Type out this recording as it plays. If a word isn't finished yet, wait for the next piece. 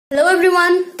Hello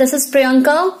everyone, this is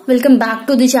Priyanka. Welcome back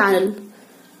to the channel.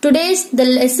 Today's the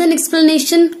lesson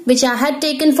explanation which I had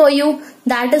taken for you,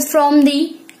 that is from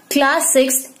the class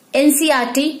 6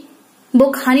 NCERT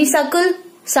book Honeysuckle,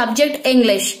 subject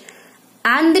English,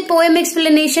 and the poem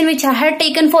explanation which I had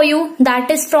taken for you,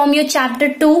 that is from your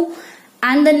chapter 2,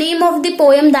 and the name of the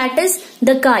poem, that is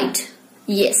The Kite.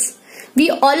 Yes, we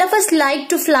all of us like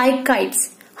to fly kites.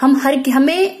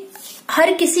 हमें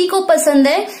हर किसी को पसंद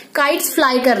है kites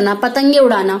fly करना, पतंगे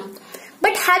उड़ाना.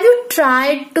 But have you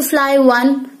tried to fly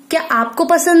one? क्या आपको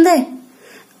पसंद है?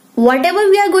 What ever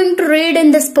we are going to read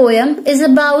in this poem is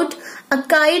about a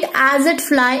kite as it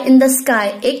fly in the sky.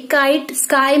 एक काइट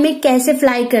स्काई में कैसे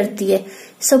फ्लाई करती है.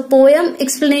 सो poem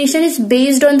explanation is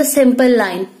based on the simple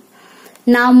line.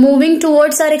 Now moving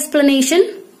towards our explanation,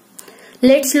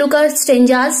 let's look our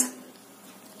stanzas.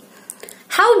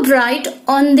 How bright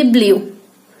on the blue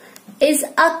is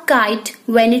a kite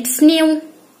when it's new.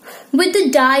 With a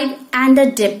dive and a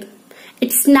dip,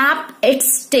 it snapped its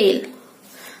tail.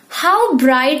 How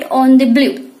bright on the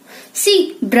blue. See,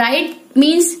 bright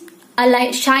means a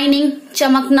light, shining,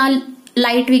 chamakna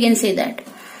light, we can say that.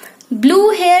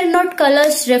 Blue here, not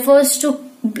colors, refers to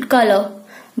color.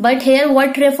 But here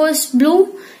what refers blue?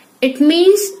 It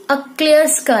means a clear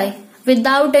sky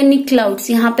without any clouds.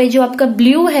 यहाँ पे जो आपका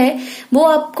blue है वो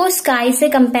आपको sky से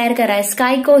compare करा है.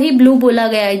 स्काई को ही ब्लू बोला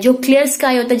गया है, जो क्लियर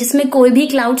स्काई होता है जिसमें कोई भी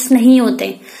क्लाउड्स नहीं होते.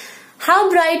 How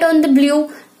bright on the blue,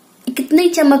 कितनी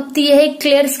चमकती है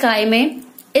क्लियर स्काई में.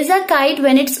 Is a kite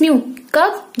when it's new.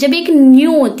 कब? जब एक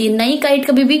न्यू होती है. नई काइट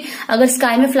कभी भी अगर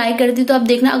स्काई में फ्लाई करती है तो आप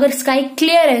देखना, अगर स्काई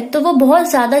क्लियर है तो वो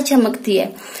बहुत ज्यादा चमकती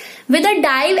है. With a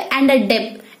dive and a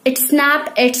dip, it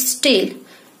snapped its tail.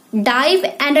 Dive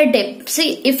and a dip. See,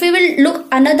 if we will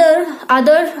look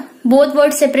other both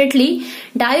words separately,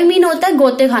 dive mean होता है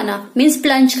गोते खाना, means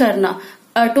plunge करना,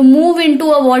 to move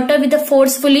into a water with a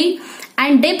forcefully,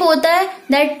 and dip होता है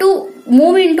that to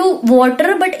move into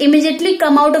water but immediately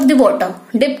come out of the water,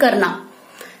 dip करना.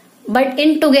 But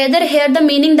in together here the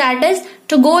meaning that is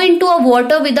to go into a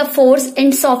water with a force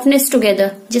and softness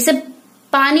together. जैसे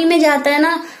पानी में जाता है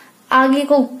ना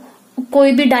आगे को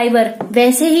कोई भी डाइवर,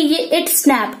 वैसे ही ये it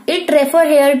snap, it refer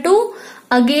hair to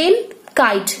again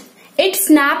kite. It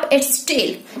snap its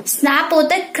tail. Snap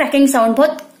होता है क्रैकिंग साउंड,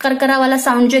 बहुत करकरा वाला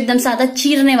साउंड जो एकदम सादा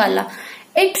चीरने वाला.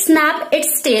 It snap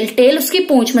its tail. Tell उसकी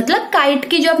पूंछ, मतलब काइट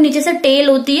की जो अब नीचे से टेल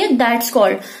होती है, that's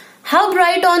called. How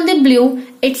bright on the blue,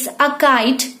 it's a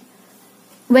kite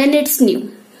when it's new.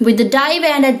 With a dive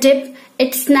and a dip,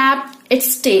 it snap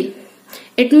its tail.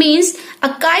 It means a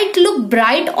kite look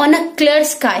bright on a clear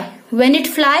sky when it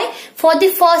fly for the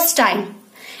first time.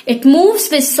 It moves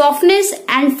with softness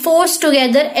and force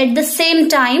together at the same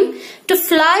time. To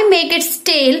fly, make its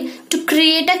tail to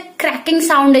create a cracking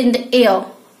sound in the air.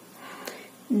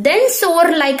 Then soar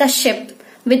like a ship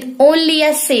with only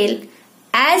a sail,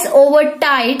 as over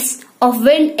tides of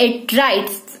wind it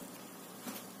rides.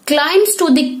 Climbs to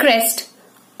the crest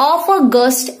of a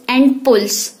gust and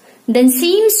pulls. Then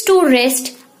seems to rest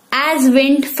as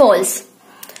wind falls.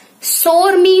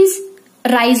 Soar means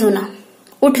rise होना,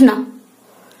 उठना.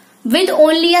 With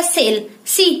only a sail.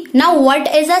 See, now what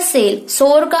is a sail?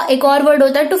 Soar का एक और word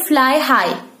होता है to fly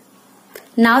high.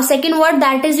 Now second word,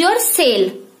 that is your sail.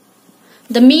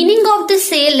 The meaning of the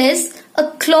sail is a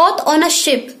cloth on a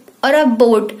ship or a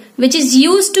boat which is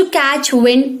used to catch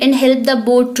wind and help the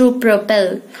boat to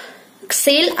propel.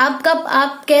 Cell आप कब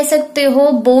आप कह सकते हो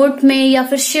boat में या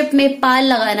फिर ship में पाल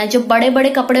लगाना, जो बड़े बड़े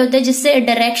कपड़े होते हैं जिससे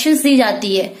डायरेक्शंस दी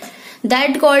जाती है,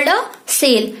 that called a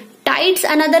cell. Tides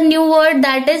another new word,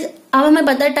 that is, अब हमें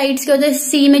पता है टाइड्स क्या होता है.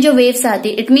 सी में जो वेव्स आती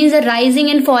है, it means rising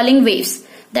and falling waves,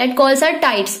 that calls are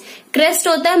tides. Crest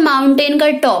होता है माउंटेन का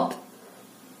टॉप,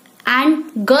 एंड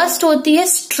गस्ट होती है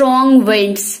स्ट्रॉन्ग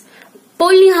विंड्स.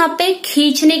 पुल यहाँ पे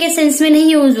खींचने के सेंस में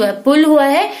नहीं यूज हुआ है, पुल हुआ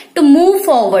है to move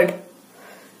forward.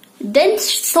 Then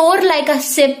soar like a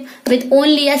ship with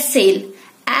only a sail,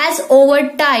 as over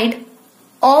tide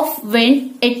of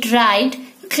wind it ride.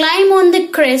 Climb on the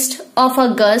crest of a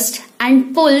gust and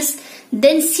pulls,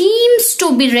 then seems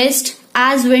to be rest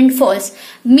as wind falls.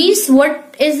 Means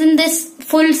what is in this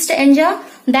full stanza,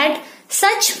 that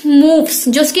such moves,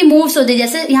 जो उसकी moves होती है,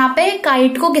 जैसे यहाँ पे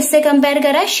kite को किससे compare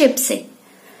करा है, शिप से.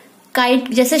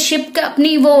 काइट जैसे शिप का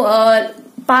अपनी वो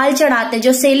पाल चढ़ाते हैं,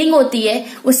 जो सेलिंग होती है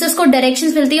उससे उसको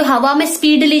डायरेक्शंस मिलती है, हवा में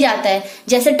स्पीडली जाता है.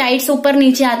 जैसे टाइड्स ऊपर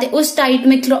नीचे आते हैं उस टाइड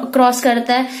में क्रॉस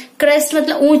करता है. क्रेस्ट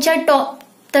मतलब ऊंचा टॉप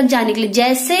तक जाने के लिए.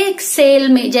 जैसे सेल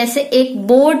में, जैसे एक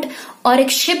बोट और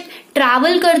एक शिप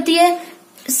ट्रैवल करती है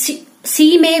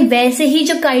सी में, वैसे ही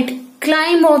जो kite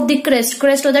climb of the crest,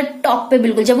 crest होता है टॉप पे,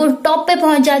 बिल्कुल जब वो टॉप पे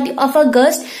पहुंच जाती है of a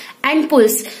gust and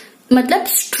pools, मतलब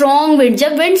स्ट्रॉन्ग विंड,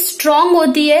 जब विंड स्ट्रॉन्ग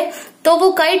होती है तो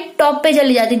वो काइट टॉप पे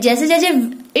चली जाती है। जैसे जैसे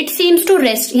इट सीम्स टू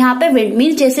रेस्ट, यहाँ पे विंड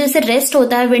मीन्स जैसे जैसे रेस्ट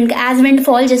होता है विंड का, एज विंड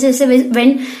फॉल, जैसे जैसे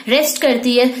विंड रेस्ट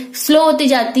करती है, स्लो होती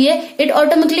जाती है, it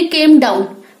automatically came down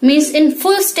means in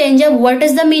full stranger. What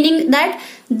is the meaning? That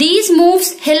these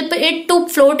moves help it to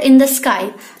float in the sky.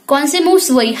 कौन से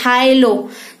मूव्स? वही हाई लो,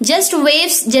 जस्ट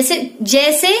वेव्स। जैसे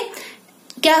जैसे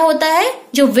क्या होता है,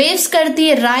 जो वेव्स करती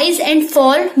है rise and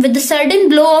fall with sudden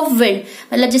blow of wind,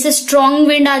 मतलब जैसे स्ट्रॉन्ग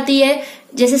विंड आती है,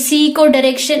 जैसे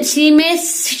सी में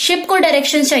शिप को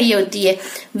डायरेक्शन चाहिए होती है,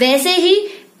 वैसे ही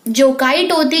जो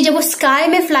काइट होती है जब वो स्काई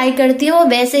में फ्लाई करती है वो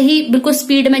वैसे ही बिल्कुल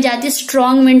स्पीड में जाती है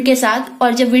स्ट्रॉन्ग विंड के साथ,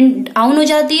 और जब विंड डाउन हो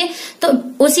जाती है तो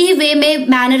उसी वे में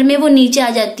मैनर में वो नीचे आ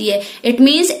जाती है। It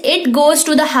means it goes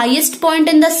to the highest point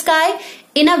in the sky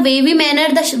in a wavy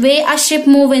manner, the way a ship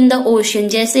move in the ocean.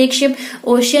 जैसे एक शिप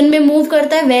ओशन में मूव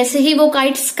करता है वैसे ही वो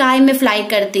काइट स्काई में फ्लाई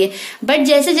करती है। बट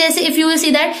जैसे जैसे if you will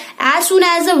see that as soon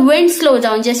as the wind slow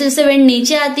down, जैसे जैसे विंड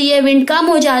नीचे आती है, विंड कम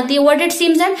हो जाती है, what it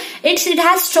seems that it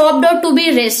has stopped out to be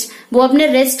rest, वो अपने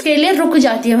रेस्ट के लिए रुक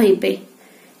जाती है वहीं पे।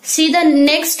 See the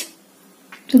next,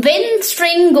 when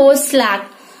string goes slack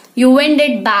you wind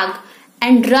it back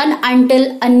and run until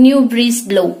a new breeze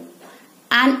blow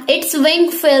and its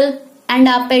wing fill and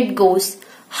up it goes.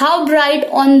 How bright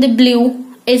on the blue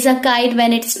is a kite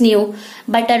when it's new,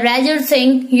 but a rather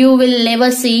thing you will never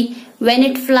see when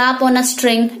it flap on a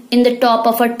string in the top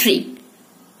of a tree.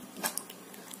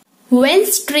 When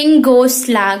string goes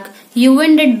slack, you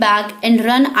wind it back and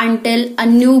run until a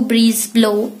new breeze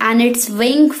blow and its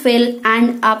wing fill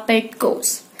and up it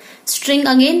goes. String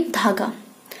again, धागा.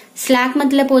 Slack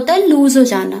मतलब होता है loose हो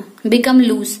जाना, become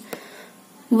loose.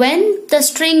 When the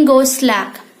string goes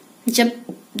slack, जब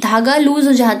धागा loose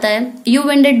हो जाता है, you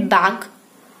wind it back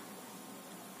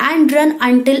and run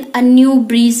until a new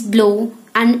breeze blow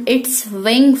and its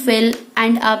wing fill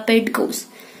and up it goes.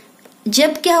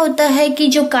 जब क्या होता है कि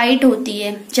जो काइट होती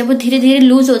है जब वो धीरे धीरे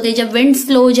लूज होती है, जब विंड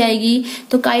स्लो हो जाएगी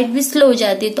तो काइट भी स्लो हो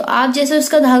जाती है, तो आप जैसे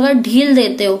उसका धागा ढील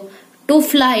देते हो टू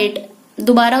फ्लाई इट,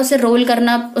 दोबारा उसे रोल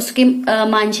करना उसके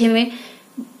मांझे में,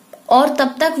 और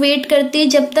तब तक वेट करती है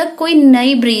जब तक कोई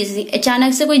नई ब्रीज नहीं,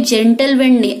 अचानक से कोई जेंटल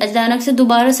विंड नहीं, अचानक से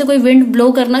दोबारा से कोई विंड ब्लो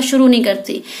करना शुरू नहीं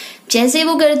करती। जैसे ही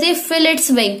वो करती है फिल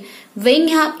इट्स विंग, विंग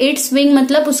यहाँ इट्स विंग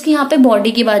मतलब उसकी यहाँ पे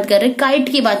बॉडी की बात कर रहे हैं, काइट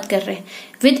की बात कर रहे हैं,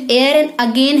 with air and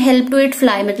again help to it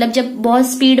fly, मतलब जब बहुत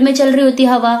स्पीड में चल रही होती है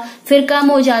हवा फिर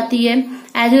कम हो जाती है,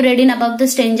 as you read in above the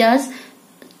stanzas,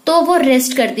 तो वो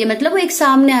रेस्ट करती है, मतलब वो एक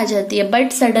सामने आ जाती है।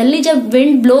 बट सडनली जब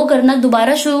विंड ब्लो करना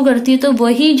दोबारा शुरू करती है तो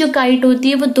वही जो काइट होती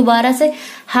है वो दोबारा से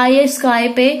हाई स्काई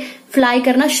पे फ्लाई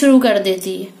करना शुरू कर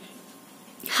देती है।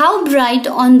 How bright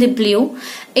on the blue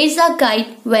is a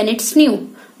kite when it's new,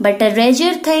 but a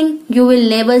rare thing you will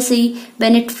never see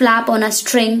when it flap on a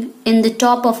string in the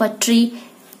top of a tree.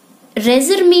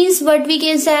 Razor means what we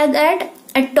can say that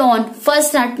a ton,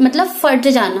 first मतलब फट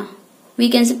जाना, we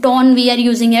can say torn, we are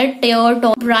using it, tear,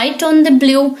 torn. Bright on the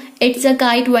blue, it's a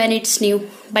kite when it's new,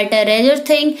 but a rare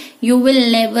thing you will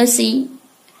never see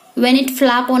when it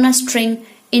flap on a string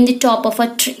in the top of a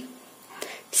tree.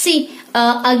 See,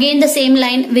 again the same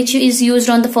line which is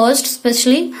used on the first,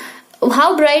 especially how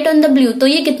bright on the blue, तो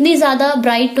ये कितनी ज्यादा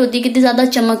bright होती है, कितनी ज्यादा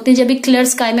चमकती है जब ये क्लियर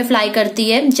स्काई में फ्लाई करती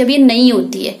है, जब ये नई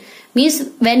होती है, means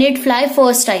when it fly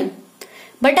first time.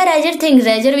 But a razor thing,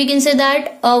 razor we can say that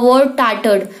a word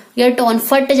टार्टर्ड या टॉन,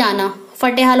 फट जाना,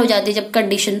 फटे हाल हो जाती है जब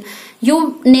condition, you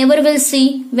never will see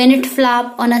when it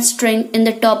flap on a string in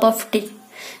the top of tree.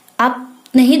 आप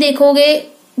नहीं देखोगे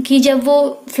कि जब वो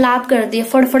फ्लैप करती है,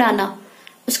 फड़फड़ाना,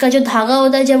 उसका जो धागा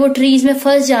होता है जब वो ट्रीज में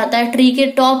फंस जाता है, ट्री के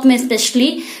टॉप में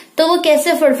स्पेशली, तो वो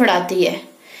कैसे फड़फड़ाती है,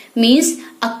 means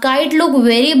a kite look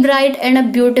very bright and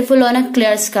a beautiful on a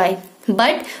clear sky,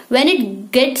 but when it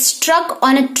gets struck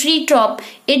on a tree top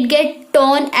it gets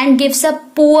torn and gives a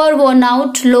poor worn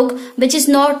out look which is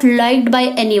not liked by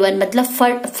anyone। मतलब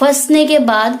फंसने के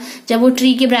बाद जब वो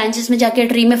tree के branches में जाके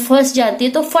tree में फंस जाती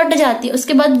है तो फट जाती है,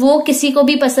 उसके बाद वो किसी को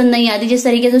भी पसंद नहीं आती जिस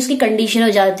तरीके से उसकी कंडीशन हो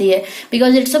जाती है,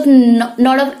 because it's of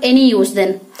not of any use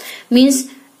then. Means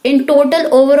in total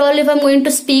overall if I'm going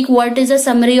to speak what is a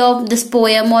summary of this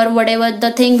poem or whatever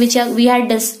the thing which we had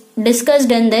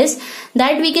discussed in this,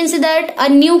 that we can say that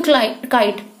a new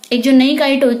kite, एक जो नई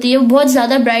kite होती है वो बहुत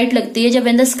ज्यादा bright लगती है जब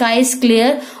when the sky is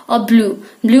clear और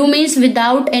blue means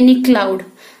without any cloud,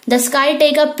 the sky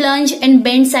take a plunge and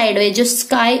bend sideways,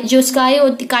 जो sky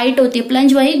होती काइट होती है,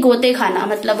 plunge वही गोते खाना,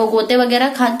 मतलब वो गोते वगैरह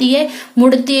खाती है,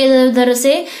 मुड़ती है इधर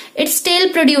से, इट्स टेल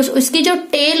प्रोड्यूस, उसकी जो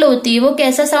टेल होती है वो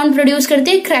कैसा साउंड प्रोड्यूस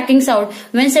करती है, cracking sound,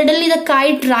 when suddenly the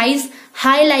kite rise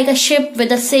high like a ship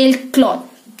with a cell cloth.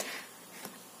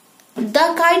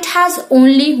 The kite has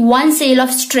only one sail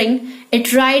of string.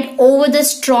 It rides over the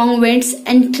strong winds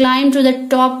and climbs to the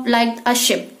top like a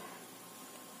ship.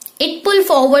 It pulls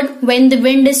forward when the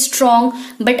wind is strong,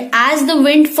 but as the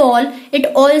wind fall, it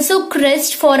also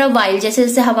crests for a while. जैसे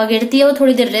जैसे हवा गिरती है वो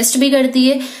थोड़ी देर rest भी करती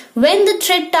है. When the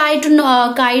thread tied to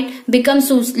kite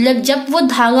becomes loose, जब वो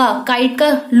धागा काइट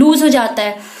का लूज हो जाता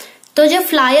है तो जो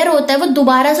फ्लायर होता है वो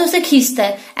दोबारा से उसे खींचता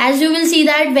है. As you will see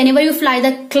that whenever you fly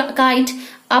the kite,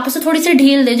 आप उसे थोड़ी सी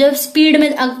ढील दे जब स्पीड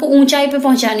में आपको ऊंचाई पे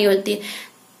पहुंचानी होती है.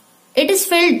 इट इज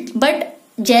फिल्ड, बट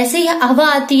जैसे ही हवा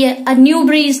आती है, a new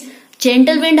bridge,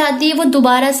 gentle wind आती है, वो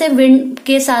दोबारा से विंड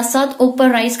के साथ साथ ऊपर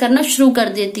राइज करना शुरू कर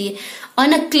देती है.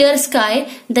 On a clear sky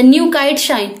the new kite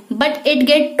shine, but it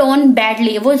get torn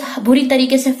badly. वो बुरी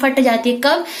तरीके से फट जाती है.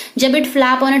 कब? जब it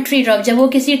flap on a tree top, जब वो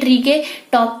किसी ट्री के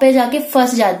टॉप पे जाके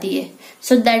फंस जाती है.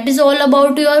 So that is all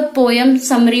about your poem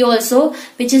summary also,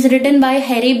 which is written by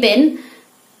Harry Ben.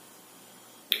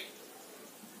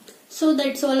 So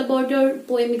that's all about your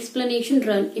poem explanation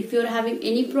run. If you're having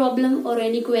any problem or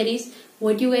any queries,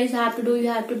 what you guys have to do,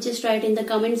 you have to just write in the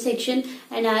comment section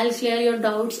and I'll clear your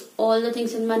doubts, all the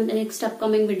things in my next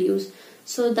upcoming videos.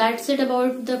 So that's it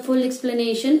about the full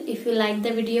explanation. If you like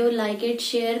the video, like it,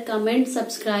 share, comment,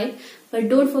 subscribe. But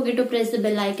don't forget to press the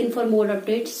bell icon for more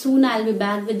updates. Soon I'll be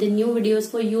back with the new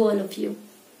videos for you, all of you.